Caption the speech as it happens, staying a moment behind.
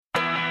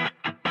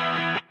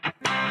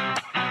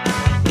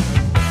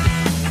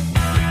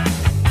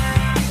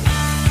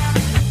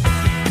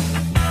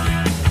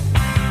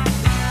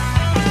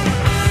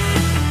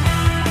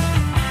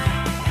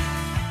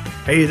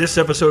Hey, this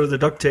episode of the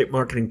Duct Tape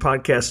Marketing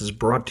Podcast is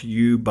brought to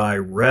you by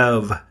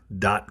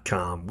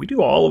Rev.com. We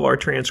do all of our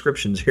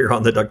transcriptions here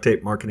on the Duct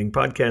Tape Marketing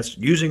Podcast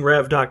using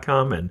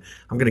Rev.com, and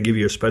I'm going to give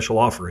you a special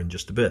offer in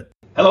just a bit.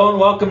 Hello and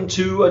welcome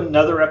to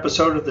another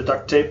episode of the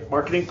Duct Tape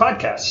Marketing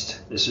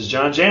Podcast. This is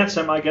John Jantsch,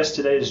 and my guest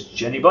today is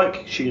Jenny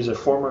Blake. She is a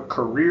former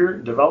career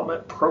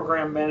development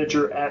program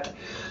manager at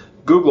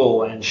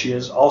Google, and she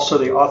is also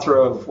the author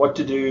of What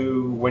to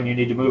Do When You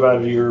Need to Move Out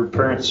of Your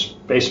Parents'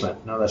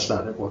 Basement. No, that's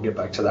not it. We'll get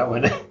back to that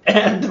one.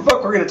 And the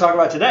book we're going to talk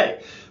about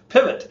today,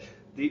 Pivot.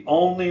 The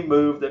only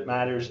move that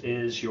matters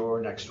is your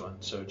next one.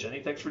 So,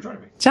 Jenny, thanks for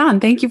joining me. John,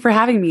 thank you for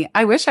having me.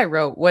 I wish I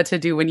wrote What to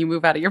Do When You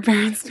Move Out of Your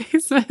Parents'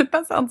 Basement.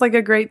 That sounds like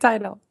a great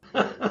title.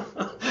 I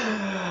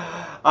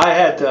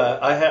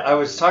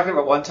was talking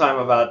about one time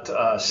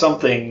about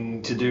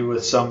something to do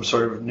with some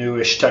sort of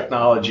newish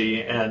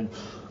technology, and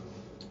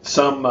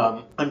some,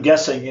 I'm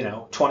guessing,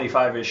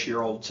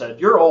 25-ish-year-old said,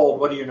 "You're old.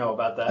 What do you know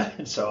about that?"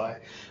 And so I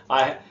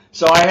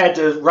had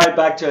to write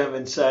back to him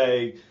and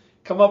say,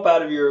 "Come up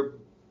out of your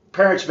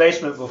parents'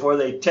 basement before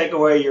they take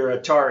away your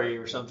Atari,"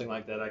 or something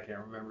like that. I can't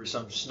remember,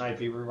 some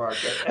snipey remark.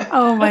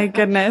 Oh my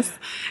goodness.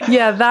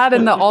 Yeah, that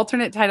and the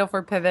alternate title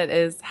for Pivot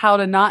is How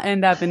to Not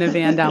End Up in a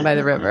Van Down by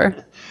the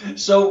River.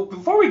 So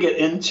before we get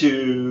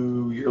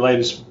into your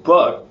latest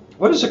book,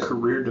 what does a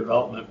career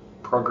development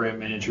program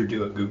manager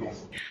do at Google?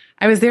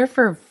 I was there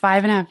for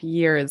 5.5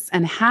 years,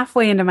 and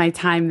halfway into my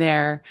time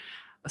there,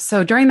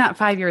 so during that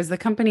 5 years, the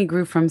company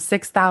grew from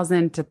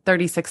 6,000 to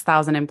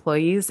 36,000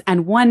 employees.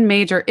 And one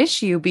major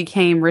issue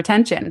became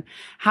retention.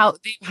 How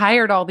they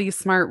hired all these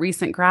smart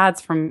recent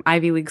grads from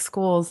Ivy League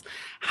schools.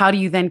 How do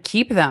you then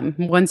keep them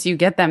once you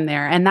get them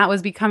there? And that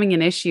was becoming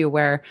an issue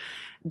where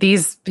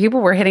these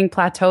people were hitting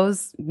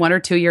plateaus 1 or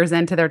 2 years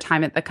into their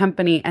time at the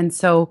company. And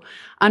so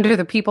under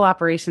the people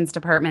operations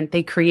department,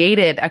 they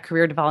created a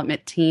career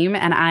development team.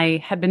 And I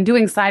had been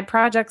doing side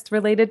projects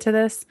related to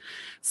this.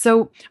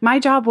 So my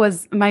job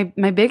was, my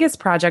biggest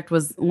project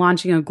was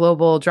launching a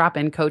global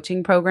drop-in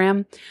coaching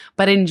program.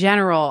 But in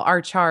general,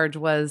 our charge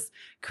was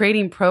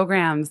creating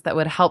programs that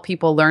would help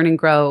people learn and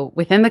grow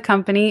within the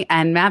company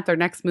and map their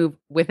next move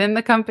within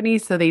the company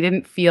so they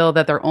didn't feel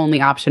that their only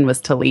option was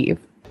to leave.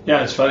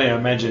 Yeah, it's funny. I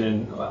imagine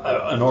in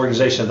an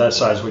organization of that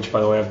size, which,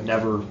 by the way, I've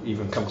never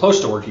even come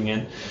close to working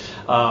in,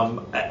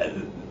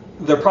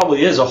 there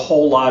probably is a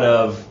whole lot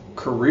of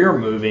career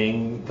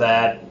moving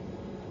that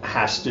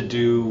has to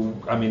do,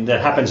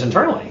 that happens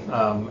internally.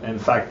 In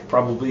fact,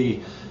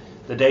 probably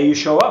the day you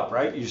show up,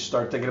 right? You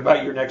start thinking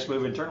about your next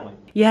move internally.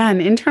 Yeah,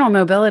 and internal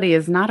mobility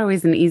is not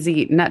always an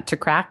easy nut to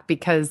crack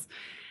because,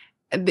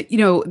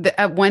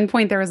 at one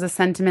point there was a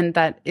sentiment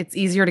that it's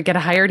easier to get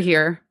hired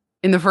here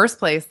in the first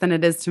place than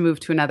it is to move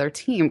to another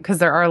team, because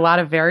there are a lot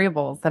of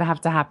variables that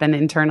have to happen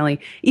internally,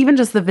 even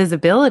just the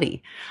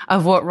visibility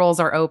of what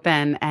roles are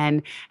open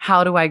and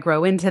how do I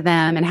grow into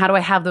them and how do I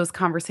have those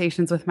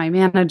conversations with my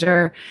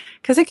manager,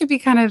 because it could be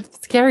kind of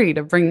scary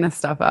to bring this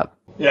stuff up.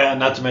 Yeah,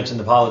 not to mention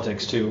the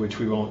politics too, which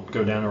we won't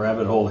go down a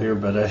rabbit hole here,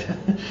 but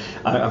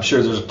I'm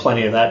sure there's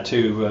plenty of that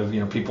too.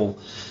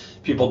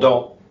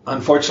 People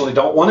unfortunately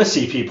don't want to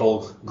see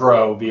people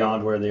grow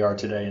beyond where they are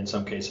today in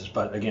some cases.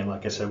 But again,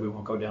 like I said, we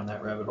won't go down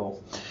that rabbit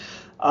hole.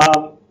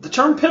 The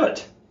term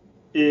pivot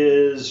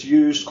is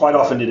used quite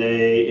often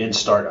today in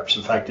startups.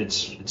 In fact,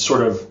 it's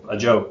sort of a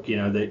joke,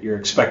 that you're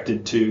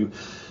expected to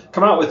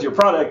come out with your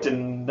product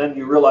and then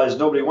you realize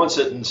nobody wants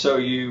it. And so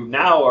you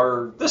now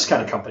are this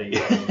kind of company.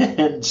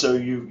 And so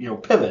you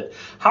pivot.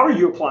 How are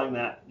you applying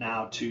that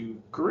now to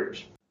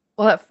careers?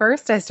 Well, at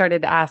first I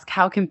started to ask,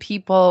 how can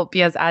people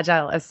be as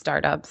agile as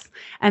startups?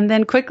 And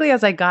then quickly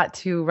as I got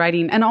to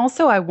writing, and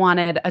also I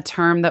wanted a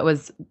term that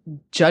was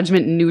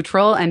judgment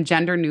neutral and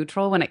gender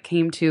neutral when it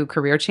came to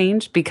career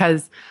change,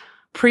 because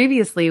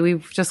previously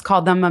we've just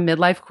called them a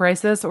midlife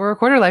crisis or a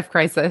quarter life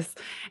crisis.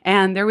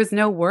 And there was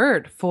no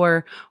word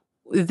for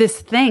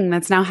this thing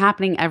that's now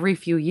happening every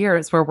few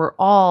years where we're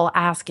all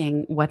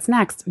asking what's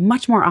next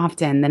much more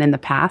often than in the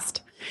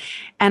past.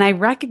 And I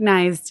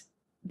recognized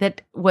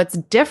that what's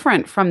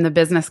different from the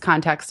business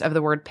context of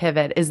the word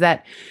pivot is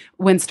that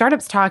when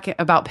startups talk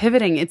about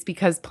pivoting, it's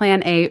because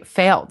plan A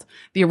failed.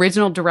 The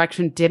original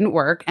direction didn't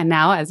work. And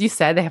now, as you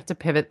said, they have to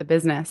pivot the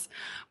business.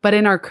 But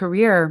in our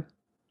career,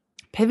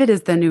 pivot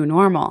is the new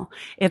normal.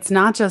 It's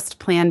not just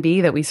plan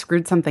B that we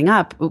screwed something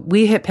up.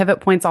 We hit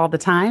pivot points all the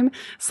time.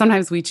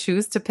 Sometimes we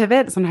choose to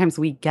pivot. Sometimes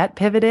we get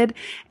pivoted.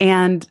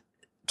 And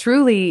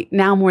truly,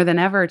 now more than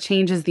ever,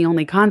 change is the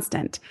only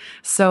constant.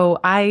 So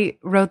I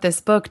wrote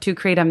this book to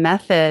create a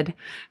method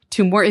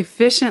to more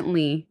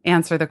efficiently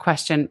answer the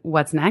question,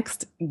 what's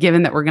next,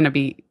 given that we're going to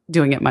be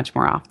doing it much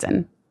more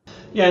often.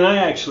 Yeah, and I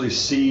actually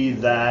see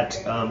that,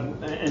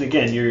 and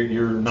again,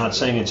 you're not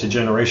saying it's a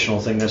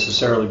generational thing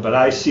necessarily, but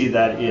I see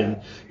that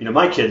in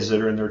my kids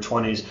that are in their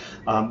 20s,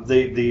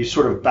 the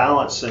sort of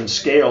balance and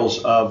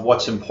scales of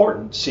what's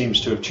important seems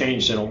to have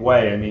changed in a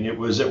way. I mean, it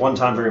was at one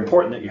time very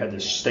important that you had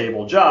this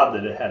stable job,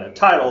 that it had a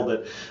title,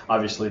 that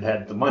obviously it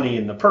had the money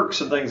and the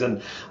perks and things,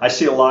 and I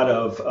see a lot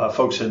of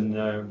folks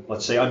in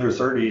let's say under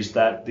 30s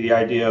that the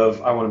idea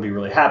of I want to be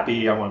really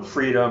happy, I want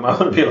freedom, I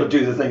want to be able to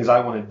do the things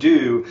I want to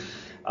do.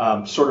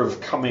 Sort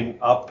of coming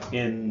up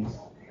in,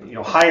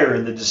 higher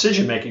in the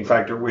decision-making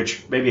factor,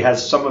 which maybe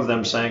has some of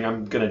them saying,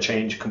 I'm going to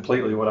change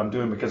completely what I'm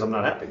doing because I'm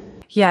not happy.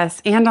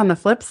 Yes. And on the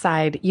flip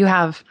side,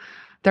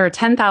 there are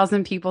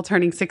 10,000 people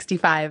turning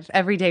 65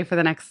 every day for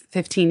the next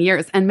 15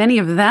 years. And many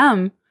of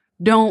them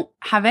don't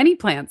have any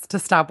plans to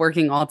stop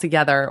working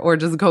altogether or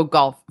just go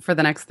golf for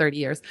the next 30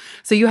 years.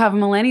 So you have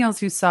millennials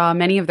who saw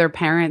many of their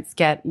parents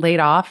get laid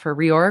off or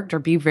reorged or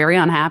be very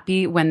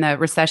unhappy when the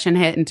recession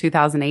hit in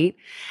 2008.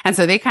 And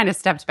so they kind of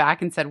stepped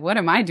back and said, what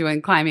am I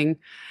doing climbing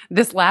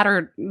this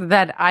ladder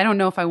that I don't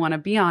know if I want to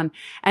be on?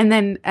 And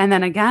then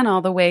again,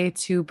 all the way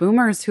to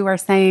boomers who are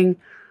saying,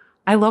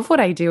 I love what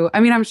I do.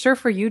 I mean, I'm sure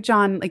for you,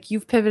 John, like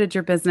you've pivoted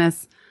your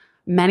business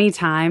many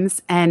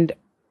times and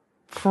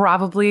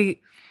probably,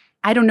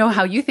 I don't know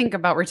how you think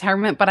about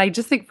retirement, but I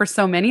just think for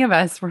so many of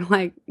us, we're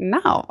like,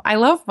 no, I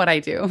love what I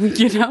do.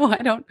 I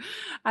don't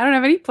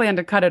have any plan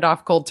to cut it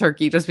off cold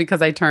turkey just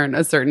because I turn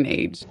a certain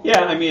age.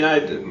 Yeah, I mean,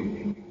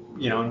 and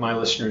my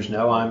listeners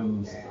know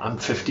I'm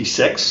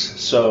 56,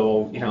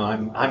 so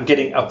I'm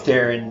getting up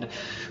there and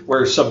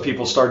where some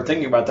people start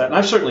thinking about that. And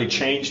I've certainly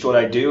changed what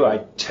I do.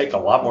 I take a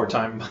lot more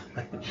time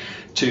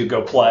to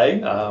go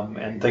play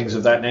and things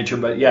of that nature.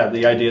 But yeah,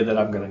 the idea that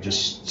I'm going to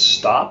just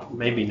stop,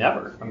 maybe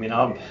never. I mean,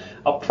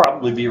 I'll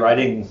probably be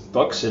writing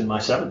books in my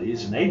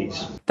 70s and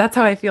 80s. That's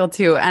how I feel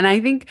too. And I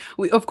think,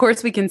 of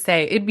course, we can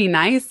say it'd be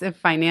nice if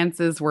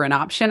finances were an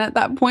option at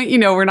that point.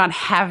 We're not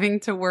having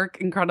to work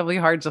incredibly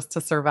hard just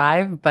to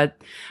survive, but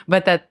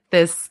that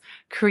this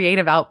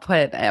creative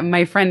output.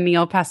 My friend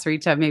Neil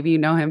Pasricha, maybe you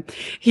know him,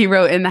 he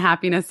wrote in The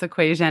Happiness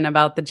Equation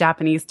about the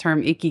Japanese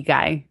term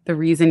ikigai, the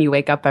reason you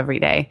wake up every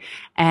day,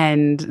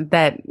 and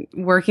that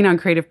working on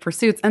creative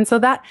pursuits. And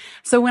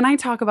so when I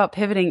talk about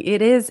pivoting,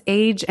 it is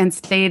age and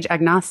stage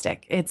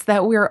agnostic. It's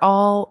that we're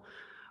all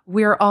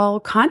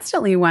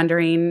constantly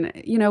wondering,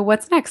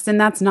 what's next?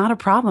 And that's not a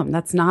problem.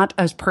 That's not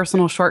a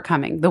personal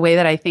shortcoming, the way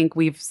that I think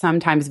we've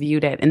sometimes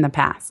viewed it in the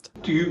past.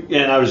 You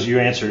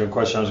answered a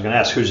question I was going to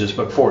ask, who's this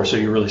book for? So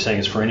you're really saying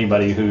it's for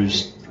anybody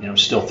who's,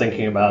 still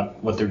thinking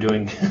about what they're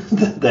doing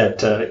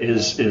that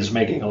is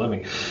making a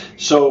living.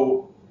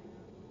 So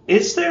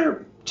is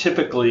there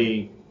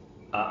typically,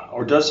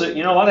 or does it,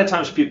 a lot of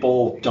times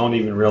people don't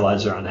even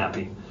realize they're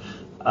unhappy.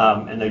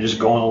 And they're just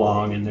going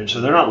along, and so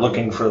they're not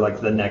looking for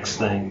like the next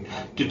thing.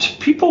 Do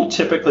people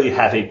typically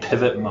have a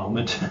pivot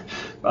moment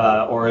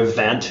or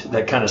event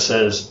that kind of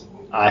says,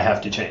 I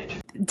have to change?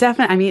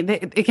 Definitely. I mean,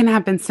 it can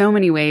happen so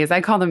many ways.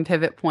 I call them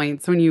pivot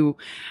points when you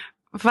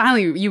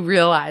finally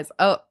realize,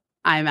 oh,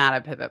 I'm at a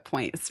pivot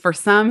point. For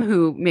some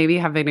who maybe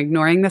have been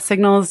ignoring the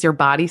signals, your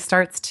body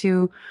starts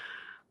to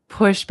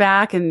push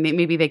back and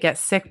maybe they get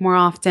sick more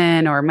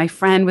often. Or my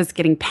friend was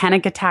getting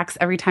panic attacks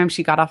every time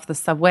she got off the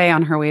subway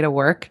on her way to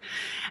work.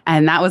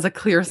 And that was a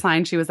clear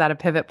sign she was at a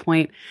pivot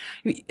point.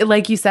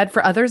 Like you said,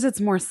 for others,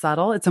 it's more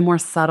subtle. It's a more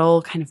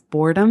subtle kind of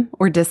boredom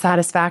or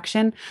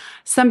dissatisfaction.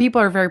 Some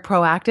people are very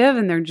proactive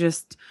and they're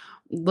just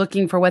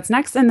looking for what's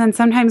next. And then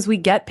sometimes we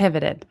get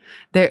pivoted.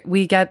 There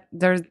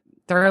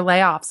are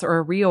layoffs or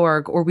a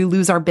reorg, or we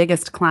lose our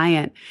biggest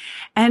client.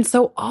 And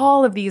so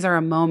all of these are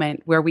a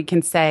moment where we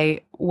can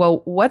say,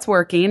 well, what's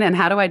working and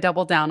how do I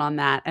double down on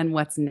that and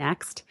what's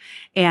next?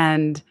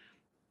 And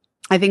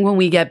I think when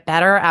we get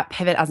better at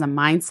pivot as a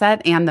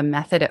mindset and the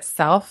method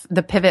itself,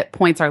 the pivot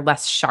points are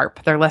less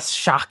sharp. They're less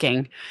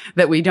shocking,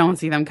 that we don't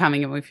see them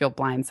coming and we feel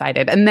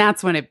blindsided. And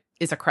that's when it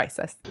is a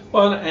crisis.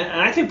 Well,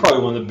 and I think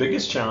probably one of the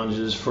biggest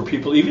challenges for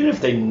people, even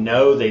if they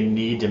know they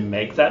need to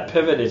make that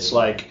pivot, it's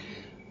like,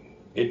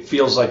 it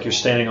feels like you're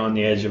standing on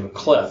the edge of a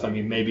cliff. I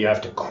mean, maybe I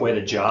have to quit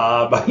a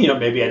job.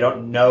 Maybe I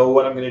don't know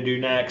what I'm going to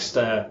do next.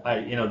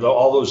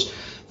 All those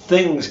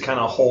things kind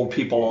of hold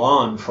people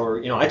on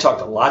for, I talk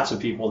to lots of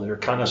people that are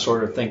kind of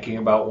sort of thinking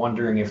about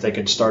wondering if they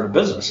could start a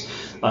business,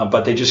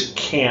 but they just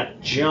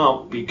can't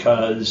jump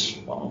because,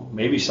 well,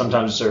 maybe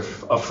sometimes they're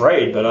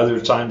afraid, but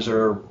other times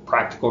there are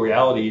practical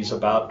realities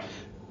about,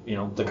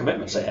 the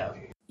commitments they have.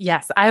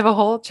 Yes, I have a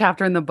whole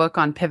chapter in the book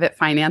on pivot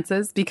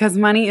finances because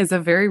money is a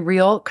very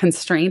real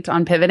constraint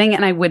on pivoting,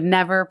 and I would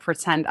never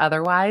pretend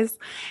otherwise.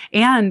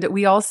 And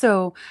we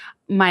also,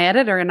 my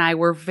editor and I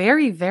were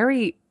very,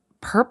 very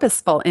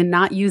purposeful in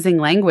not using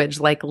language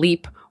like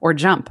leap or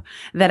jump,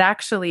 that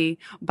actually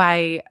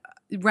by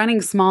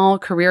running small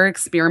career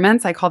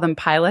experiments, I call them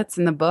pilots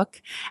in the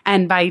book,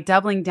 and by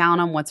doubling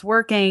down on what's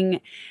working,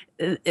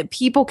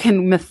 people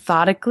can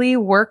methodically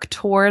work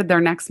toward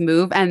their next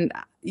move. And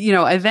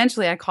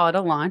eventually I call it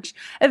a launch.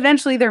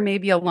 Eventually there may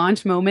be a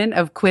launch moment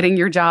of quitting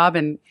your job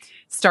and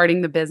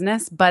starting the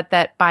business, but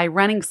that by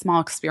running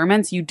small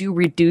experiments, you do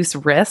reduce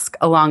risk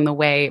along the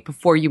way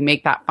before you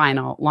make that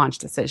final launch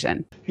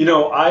decision.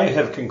 I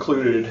have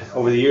concluded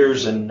over the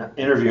years in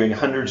interviewing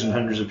hundreds and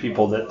hundreds of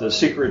people that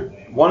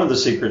one of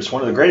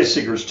the greatest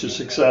secrets to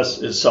success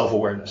is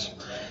self-awareness.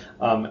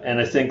 And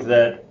I think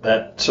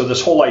so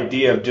this whole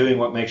idea of doing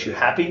what makes you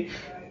happy,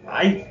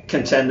 I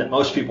contend that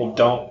most people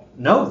don't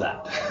know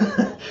that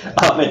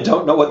and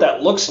don't know what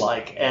that looks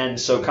like, and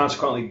so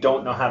consequently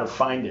don't know how to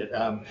find it.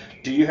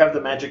 Do you have the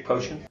magic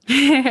potion?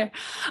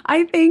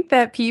 I think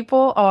that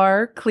people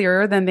are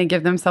clearer than they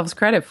give themselves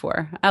credit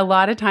for. A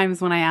lot of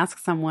times when I ask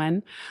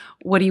someone,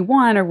 what do you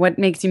want or what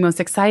makes you most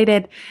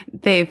excited?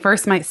 They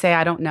first might say,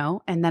 I don't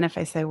know. And then if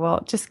I say,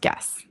 well, just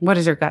guess, what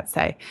does your gut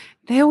say?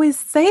 They always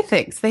say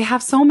things. They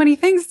have so many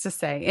things to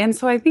say. And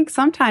so I think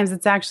sometimes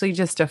it's actually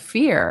just a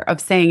fear of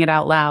saying it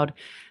out loud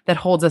that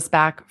holds us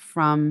back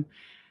from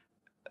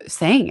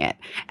saying it.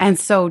 And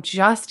so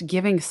just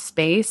giving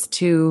space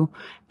to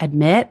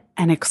admit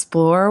and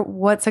explore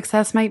what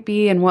success might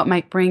be and what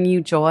might bring you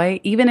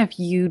joy, even if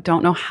you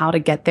don't know how to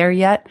get there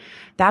yet,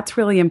 that's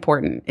really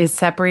important, is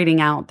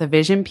separating out the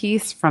vision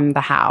piece from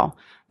the how,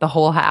 the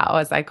whole how,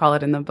 as I call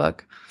it in the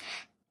book.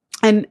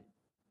 And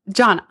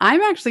John,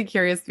 I'm actually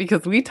curious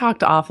because we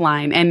talked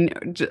offline,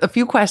 and a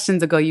few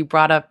questions ago, you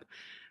brought up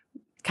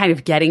kind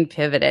of getting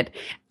pivoted.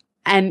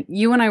 And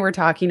you and I were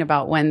talking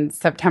about when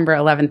September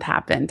 11th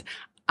happened.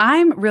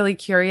 I'm really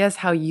curious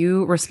how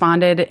you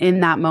responded in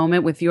that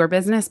moment with your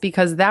business,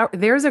 because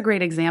there's a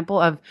great example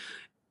of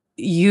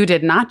you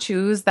did not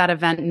choose that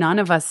event. None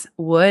of us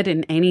would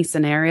in any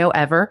scenario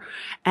ever.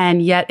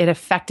 And yet it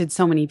affected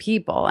so many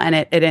people and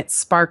it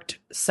sparked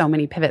so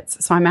many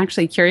pivots. So I'm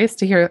actually curious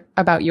to hear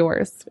about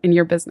yours in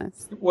your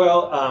business.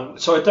 Well,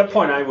 so at that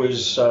point I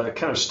was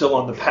kind of still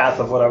on the path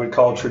of what I would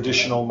call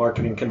traditional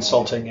marketing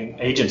consulting and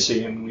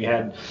agency. And we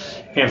had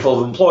a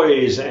handful of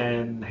employees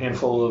and a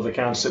handful of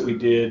accounts that we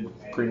did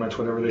pretty much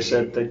whatever they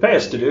said they'd pay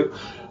us to do.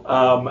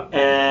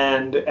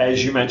 And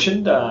as you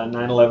mentioned,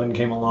 9/11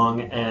 came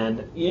along,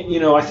 and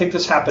I think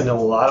this happened in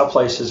a lot of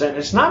places, and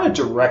it's not a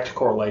direct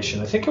correlation.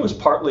 I think it was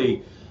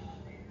partly,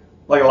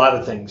 like a lot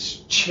of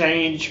things,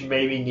 change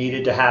maybe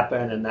needed to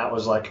happen, and that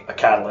was like a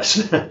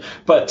catalyst.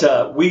 But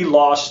we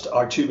lost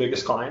our two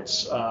biggest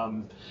clients,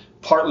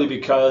 partly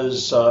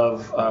because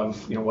of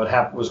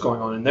what was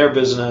going on in their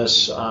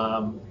business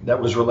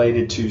that was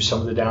related to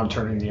some of the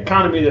downturn in the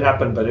economy that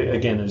happened, but it,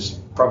 again, is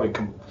probably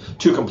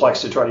too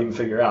complex to try to even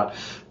figure out.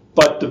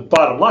 But the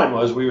bottom line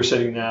was we were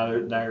sitting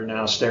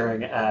now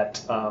staring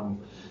at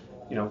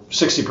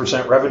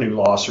 60% revenue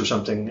loss or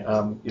something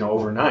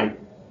overnight.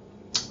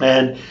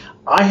 And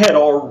I had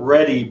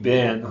already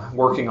been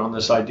working on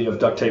this idea of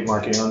duct tape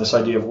marketing, on this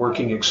idea of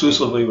working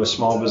exclusively with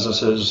small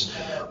businesses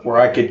where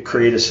I could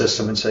create a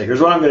system and say, here's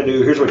what I'm going to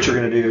do, here's what you're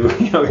going to do,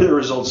 here are the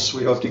results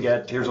we hope to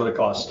get, here's what it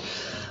costs.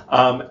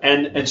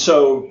 And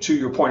so to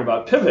your point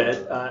about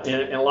pivot,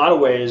 in a lot of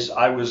ways,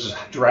 I was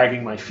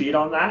dragging my feet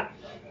on that.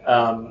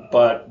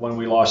 But when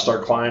we lost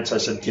our clients, I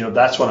said,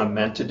 that's what I'm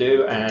meant to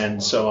do.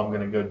 And so I'm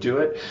going to go do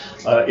it.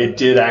 It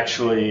did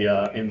actually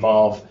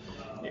involve,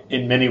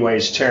 in many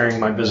ways, tearing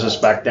my business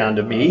back down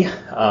to me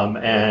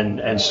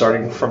and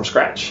starting from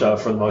scratch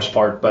for the most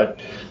part.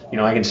 But,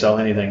 I can sell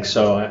anything.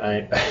 So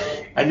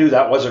I knew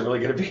that wasn't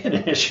really going to be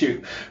an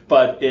issue.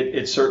 But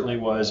it certainly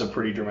was a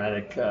pretty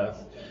dramatic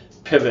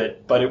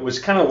pivot, but it was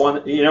kind of one,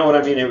 what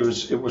I mean? It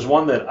was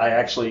one that I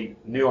actually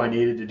knew I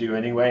needed to do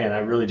anyway, and I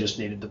really just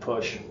needed to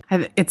push.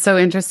 It's so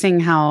interesting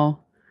how,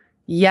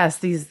 yes,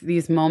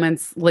 these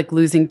moments like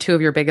losing two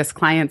of your biggest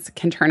clients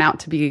can turn out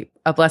to be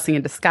a blessing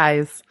in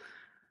disguise,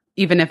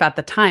 even if at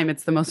the time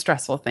it's the most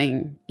stressful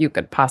thing you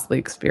could possibly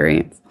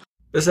experience.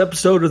 This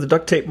episode of the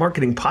Duct Tape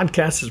Marketing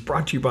Podcast is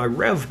brought to you by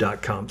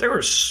Rev.com. There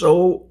are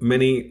so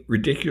many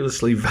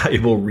ridiculously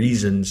valuable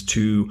reasons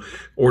to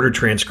order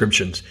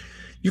transcriptions.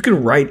 You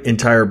can write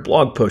entire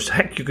blog posts.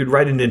 Heck, you could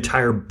write an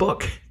entire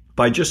book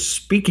by just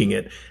speaking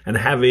it and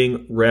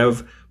having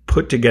Rev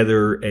put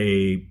together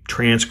a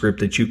transcript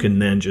that you can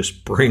then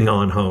just bring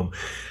on home.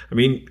 I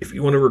mean, if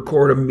you want to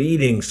record a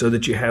meeting so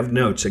that you have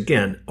notes,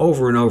 again,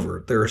 over and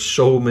over, there are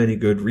so many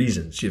good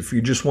reasons. If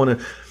you just want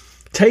to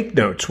take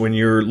notes when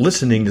you're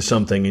listening to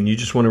something and you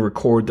just want to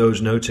record those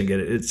notes and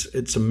get it.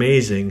 It's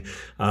amazing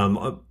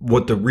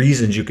what the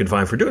reasons you can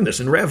find for doing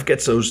this. And Rev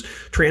gets those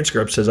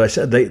transcripts, as I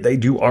said, they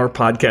do our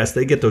podcast.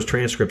 They get those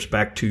transcripts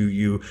back to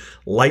you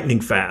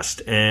lightning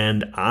fast.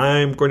 And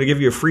I'm going to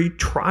give you a free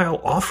trial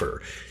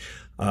offer.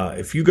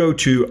 If you go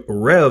to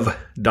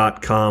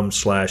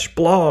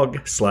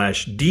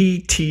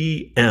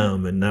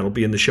rev.com/blog/DTM, and that'll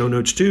be in the show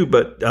notes too,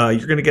 but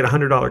you're going to get a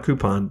 $100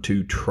 coupon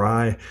to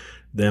try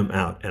them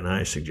out, and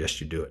I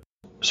suggest you do it.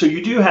 So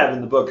you do have in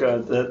the book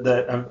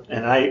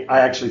and I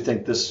actually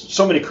think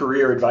so many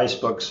career advice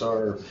books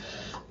are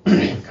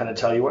kind of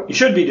tell you what you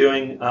should be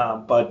doing,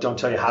 but don't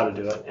tell you how to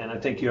do it. And I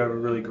think you have a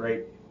really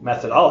great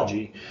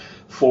methodology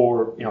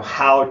for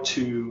how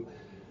to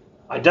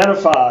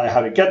identify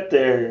how to get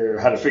there,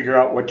 how to figure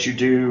out what you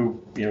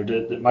do,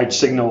 that might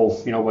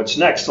signal, what's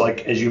next.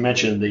 Like as you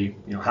mentioned,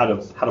 how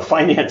to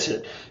finance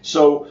it.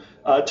 So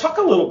talk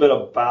a little bit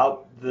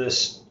about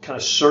this kind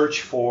of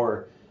search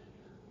for,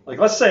 like,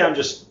 let's say I'm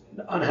just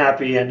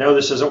unhappy. I know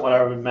this isn't what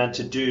I was meant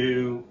to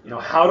do.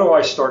 How do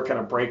I start kind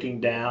of breaking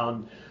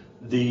down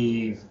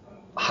the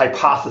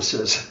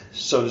hypothesis,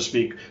 so to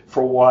speak,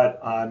 for what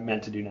I'm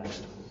meant to do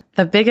next?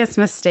 The biggest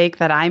mistake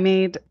that I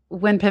made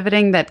when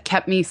pivoting that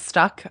kept me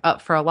stuck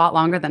up for a lot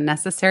longer than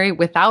necessary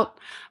without,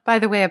 by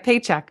the way, a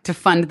paycheck to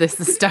fund this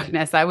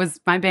stuckness.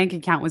 My bank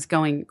account was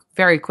going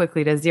very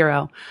quickly to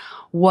zero,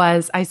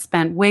 was I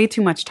spent way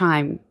too much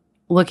time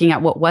looking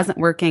at what wasn't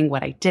working,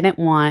 what I didn't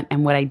want,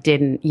 and what I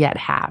didn't yet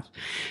have.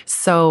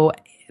 So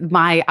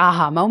my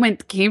aha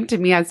moment came to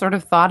me. I sort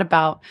of thought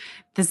about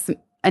this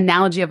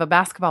analogy of a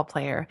basketball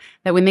player,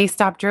 that when they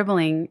stop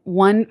dribbling,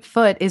 one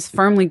foot is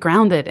firmly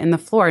grounded in the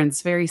floor and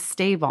it's very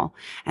stable.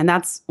 And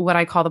that's what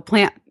I call the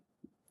plant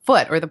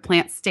foot or the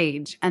plant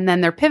stage. And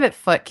then their pivot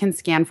foot can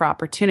scan for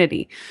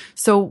opportunity.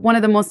 So one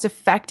of the most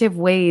effective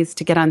ways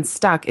to get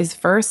unstuck is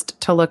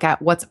first to look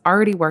at what's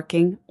already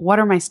working. What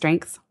are my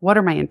strengths? What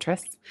are my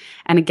interests?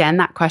 And again,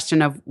 that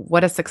question of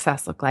what does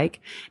success look like?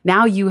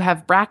 Now you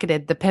have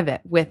bracketed the pivot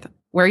with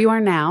where you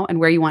are now and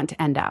where you want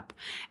to end up.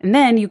 And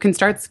then you can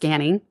start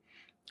scanning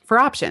for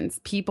options,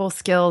 people,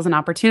 skills, and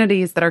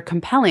opportunities that are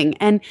compelling.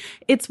 And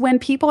it's when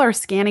people are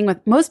scanning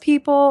with most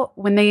people,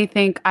 when they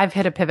think I've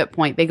hit a pivot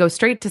point, they go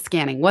straight to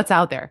scanning what's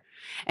out there.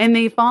 And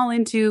they fall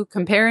into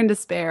compare and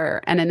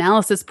despair and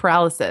analysis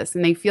paralysis,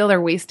 and they feel they're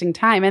wasting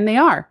time. And they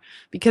are,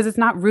 because it's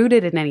not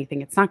rooted in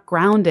anything. It's not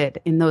grounded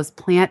in those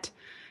plant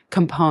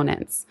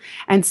components.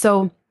 And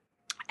so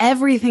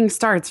everything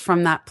starts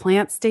from that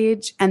plant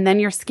stage, and then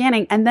you're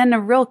scanning. And then a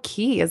real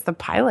key is the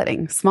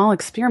piloting, small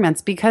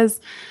experiments, because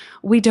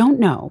we don't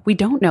know.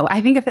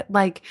 I think of it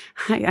like,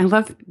 I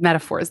love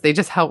metaphors. They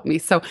just help me.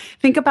 So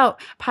think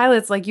about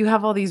pilots like you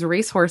have all these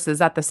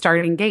racehorses at the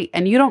starting gate,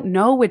 and you don't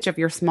know which of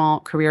your small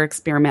career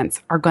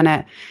experiments are going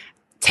to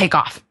take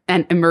off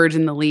and emerge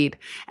in the lead.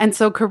 And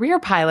so career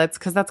pilots,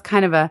 because that's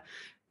kind of a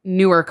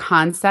newer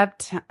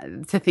concept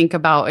to think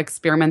about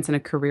experiments in a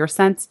career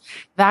sense,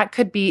 that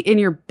could be in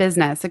your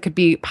business. It could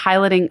be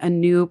piloting a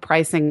new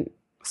pricing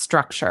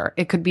structure.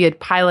 It could be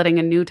piloting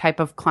a new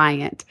type of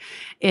client.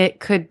 It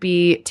could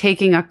be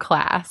taking a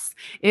class.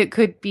 It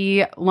could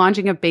be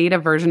launching a beta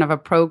version of a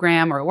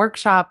program or a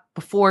workshop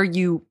before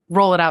you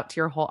roll it out to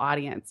your whole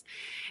audience.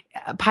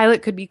 A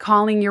pilot could be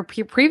calling your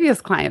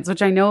previous clients,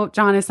 which I know,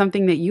 John, is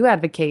something that you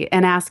advocate,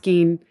 and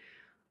asking,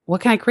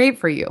 what can I create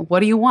for you?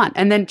 What do you want?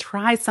 And then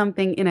try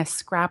something in a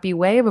scrappy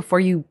way before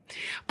you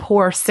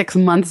pour 6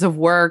 months of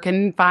work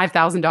and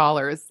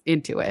 $5,000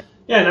 into it.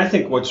 Yeah, and I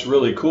think what's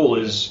really cool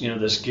is,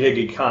 this gig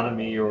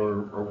economy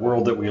or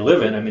world that we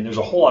live in. I mean, there's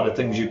a whole lot of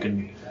things you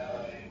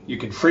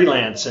can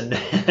freelance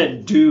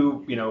and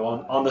do,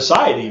 on the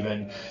side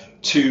even,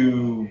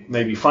 to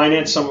maybe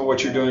finance some of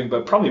what you're doing,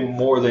 but probably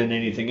more than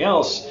anything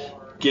else,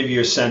 give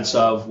you a sense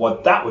of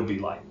what that would be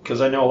like.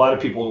 Because I know a lot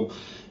of people,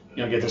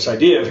 get this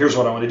idea of here's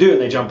what I want to do, and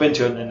they jump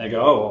into it, and then they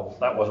go, oh, well,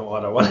 that wasn't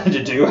what I wanted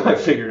to do. I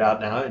figured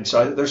out now. And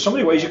so there's so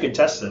many ways you can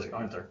test this,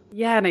 aren't there?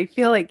 Yeah, and I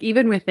feel like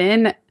even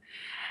within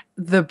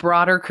the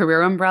broader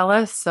career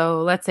umbrella.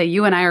 So let's say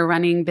you and I are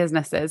running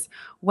businesses.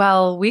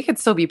 Well, we could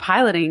still be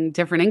piloting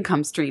different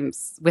income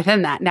streams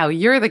within that. Now,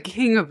 you're the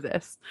king of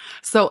this.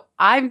 So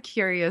I'm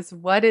curious,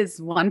 what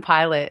is one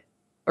pilot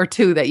or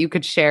two that you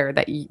could share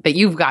that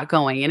you've got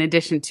going in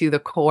addition to the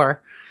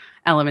core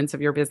elements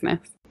of your business?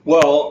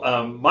 Well,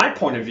 my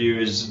point of view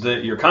is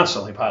that you're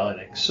constantly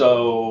piloting.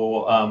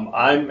 So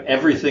I'm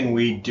everything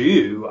we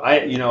do.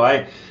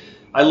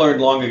 I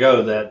learned long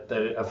ago that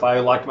if I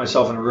locked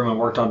myself in a room and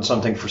worked on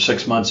something for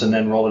 6 months and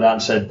then rolled it out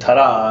and said,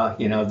 ta-da,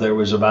 there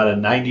was about a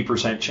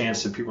 90%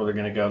 chance that people are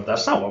going to go,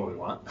 that's not what we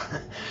want.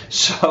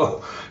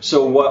 So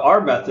what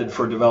our method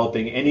for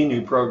developing any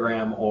new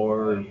program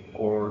or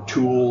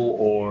tool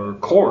or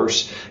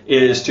course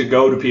is to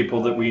go to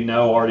people that we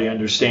know already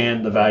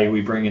understand the value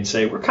we bring and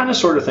say, we're kind of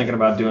sort of thinking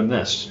about doing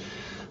this.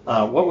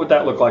 What would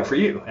that look like for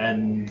you?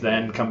 And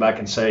then come back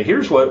and say,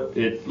 here's what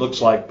it looks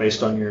like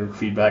based on your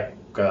feedback.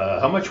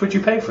 How much would you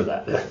pay for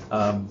that?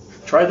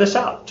 Try this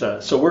out.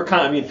 So we're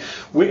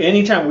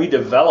anytime we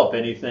develop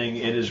anything,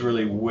 it is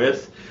really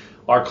with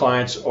our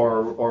clients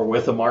or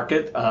with a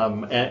market.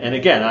 And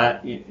again,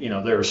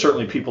 there are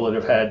certainly people that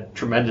have had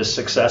tremendous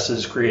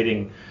successes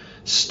creating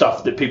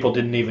stuff that people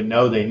didn't even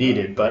know they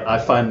needed. But I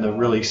find the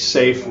really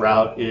safe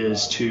route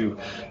is to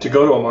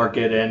go to a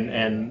market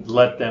and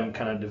let them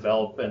kind of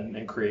develop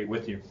and create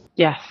with you.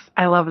 Yes,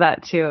 I love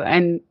that too.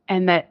 And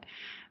that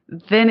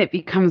then it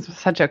becomes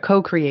such a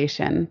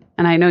co-creation.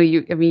 And I know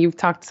you've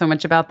talked so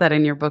much about that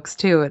in your books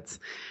too.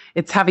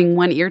 It's having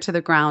one ear to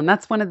the ground.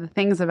 That's one of the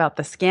things about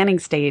the scanning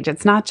stage.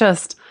 It's not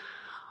just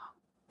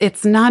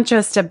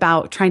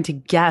about trying to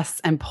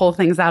guess and pull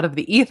things out of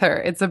the ether.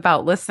 It's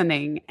about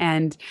listening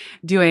and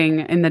doing,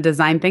 in the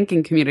design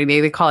thinking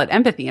community, they call it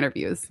empathy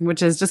interviews,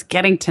 which is just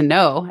getting to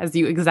know,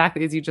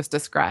 exactly as you just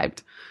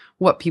described,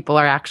 what people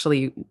are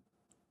actually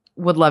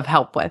would love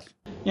help with.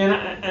 Yeah,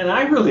 and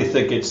I really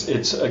think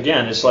it's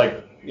again, it's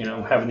like,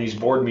 having these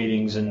board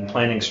meetings and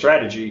planning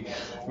strategy.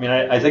 I mean,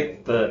 I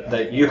think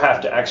that you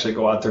have to actually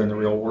go out there in the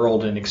real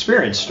world and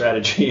experience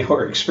strategy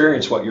or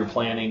experience what you're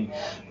planning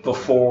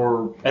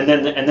before, and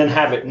then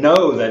have it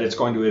know that it's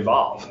going to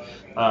evolve,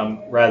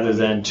 rather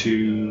than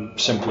to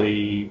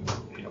simply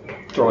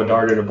throw a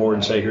dart at a board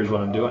and say, here's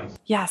what I'm doing.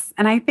 Yes.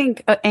 And I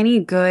think any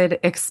good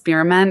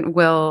experiment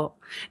will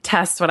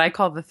test what I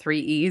call the 3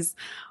 E's.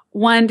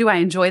 1, do I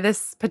enjoy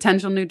this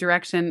potential new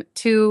direction?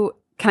 2,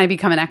 can I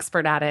become an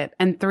expert at it?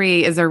 And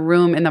 3, is there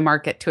room in the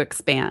market to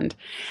expand?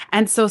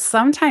 And so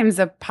sometimes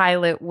a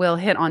pilot will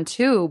hit on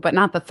 2, but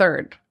not the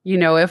 3rd.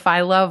 If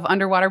I love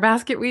underwater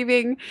basket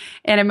weaving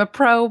and I'm a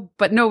pro,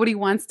 but nobody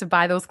wants to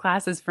buy those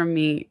classes from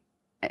me,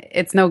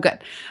 it's no good.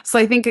 So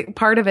I think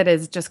part of it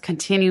is just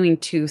continuing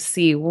to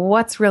see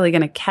what's really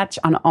going to catch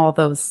on all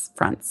those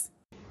fronts.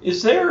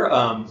 Is there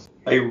a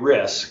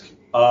risk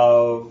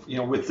of,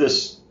 with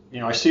this,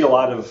 I see a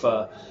lot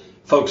of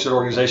folks at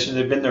organizations,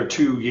 they've been there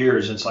 2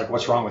 years. It's like,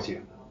 what's wrong with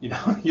you?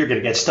 You're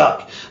going to get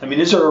stuck. I mean,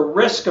 is there a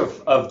risk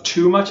of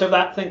too much of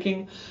that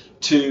thinking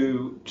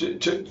to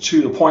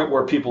the point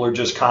where people are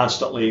just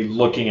constantly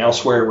looking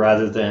elsewhere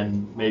rather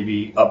than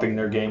maybe upping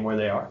their game where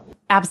they are?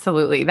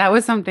 Absolutely. That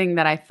was something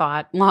that I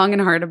thought long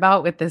and hard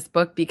about with this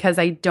book, because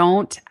I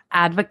don't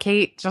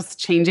advocate just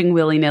changing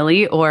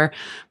willy-nilly or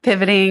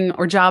pivoting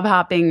or job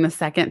hopping the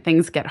second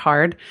things get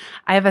hard.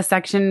 I have a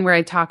section where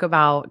I talk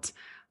about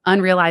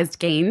unrealized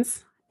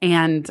gains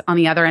and, on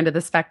the other end of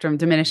the spectrum,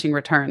 diminishing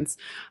returns.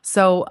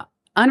 So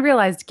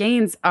unrealized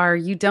gains are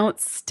you don't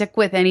stick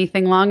with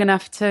anything long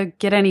enough to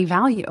get any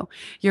value.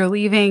 You're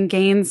leaving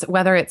gains,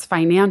 whether it's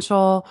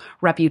financial,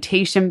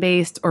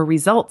 reputation-based, or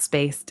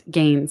results-based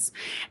gains.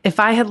 If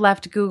I had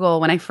left Google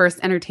when I first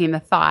entertained the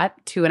thought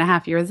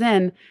 2.5 years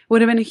in, it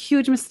would have been a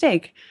huge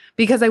mistake,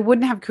 because I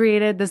wouldn't have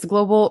created this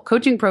global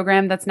coaching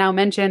program that's now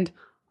mentioned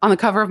on the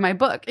cover of my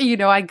book.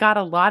 I got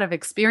a lot of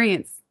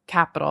experience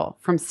capital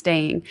from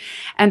staying.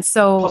 And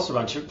so plus a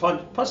bunch of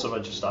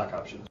stock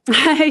options.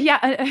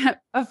 Yeah,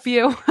 a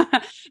few.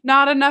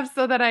 Not enough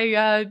so that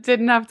I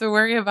didn't have to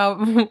worry about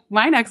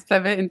my next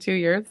pivot in 2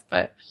 years,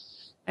 but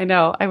I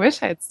know. I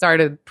wish I had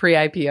started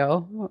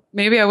pre-IPO.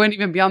 Maybe I wouldn't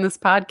even be on this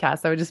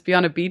podcast. I would just be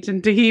on a beach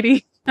in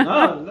Tahiti.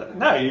 No,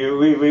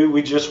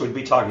 we just would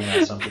be talking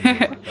about something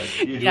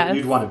different.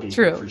 You'd want to be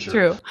true, for sure.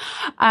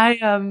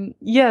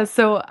 True.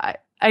 So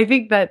I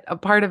think that a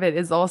part of it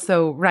is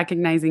also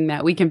recognizing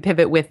that we can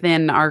pivot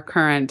within our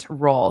current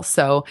role.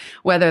 So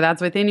whether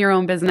that's within your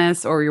own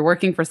business or you're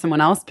working for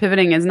someone else,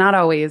 pivoting is not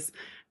always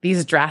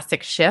these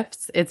drastic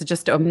shifts. It's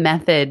just a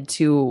method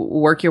to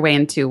work your way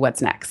into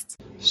what's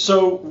next.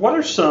 So what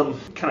are some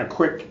kind of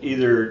quick,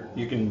 either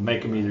you can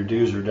make them either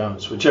do's or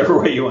don'ts, whichever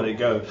way you want to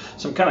go,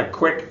 some kind of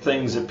quick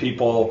things that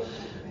people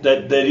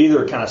that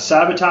either kind of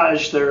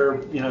sabotage their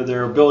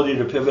ability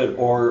to pivot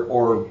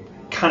or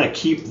kind of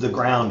keep the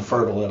ground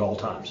fertile at all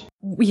times?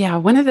 Yeah,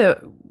 one of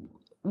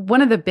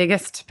the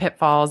biggest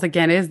pitfalls,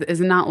 again, is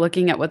not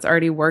looking at what's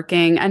already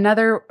working.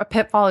 Another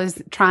pitfall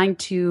is trying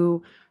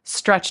to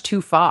stretch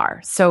too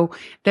far. So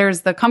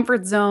there's the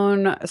comfort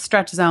zone,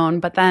 stretch zone,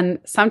 but then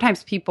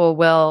sometimes people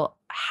will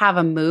have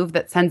a move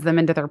that sends them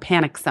into their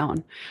panic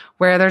zone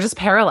where they're just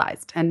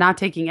paralyzed and not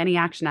taking any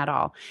action at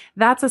all.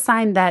 That's a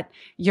sign that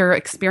your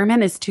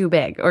experiment is too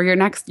big or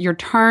your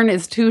turn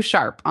is too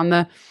sharp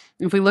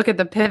if we look at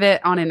the pivot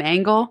on an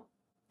angle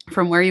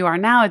from where you are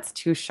now, it's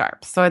too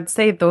sharp. So I'd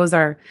say those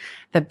are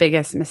the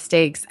biggest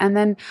mistakes. And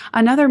then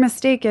another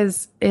mistake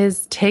is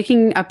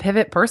taking a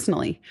pivot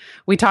personally.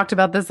 We talked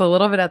about this a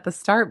little bit at the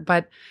start,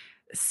 but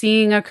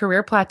seeing a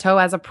career plateau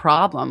as a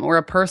problem or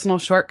a personal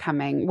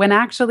shortcoming when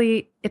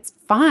actually it's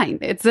fine.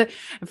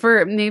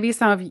 For maybe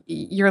some of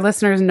your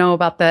listeners know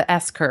about the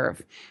S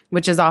curve,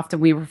 which is often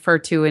we refer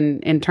to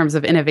in terms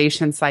of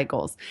innovation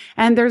cycles.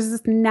 And there's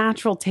this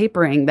natural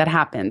tapering that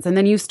happens and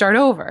then you start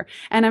over.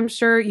 And I'm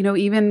sure,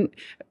 even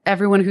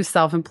everyone who's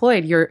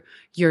self-employed, you're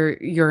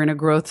in a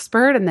growth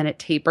spurt and then it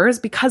tapers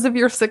because of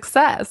your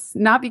success,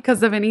 not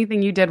because of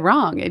anything you did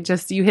wrong.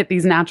 You hit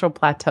these natural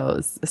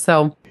plateaus.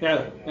 So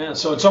yeah.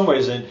 So in some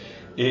ways,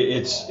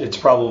 it's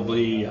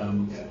probably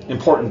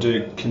important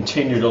to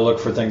continue to look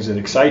for things that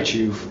excite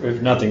you,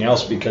 if nothing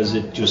else, because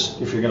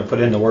if you're going to put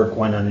in the work,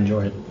 why not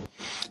enjoy it?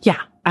 Yeah,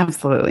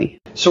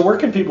 absolutely. So where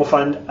can people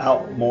find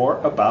out more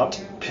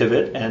about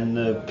Pivot and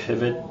the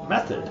Pivot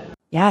Method?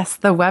 Yes,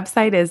 the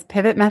website is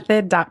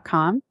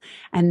pivotmethod.com.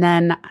 And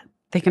then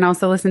they can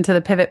also listen to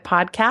the Pivot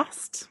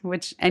podcast,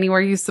 which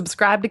anywhere you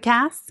subscribe to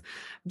casts.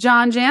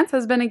 John Jantsch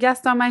has been a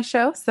guest on my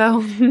show,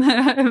 so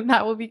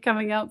that will be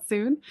coming out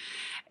soon.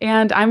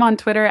 And I'm on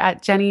Twitter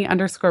at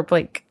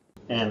Jenny_Blake.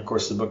 And of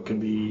course, the book can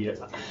be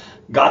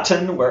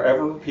gotten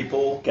wherever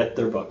people get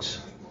their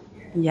books.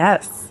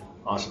 Yes.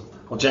 Awesome.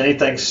 Well, Jenny,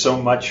 thanks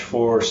so much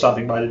for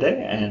stopping by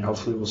today, and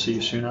hopefully we'll see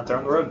you soon out there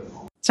on the road.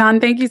 John,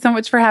 thank you so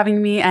much for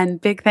having me,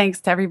 and big thanks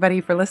to everybody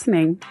for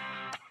listening.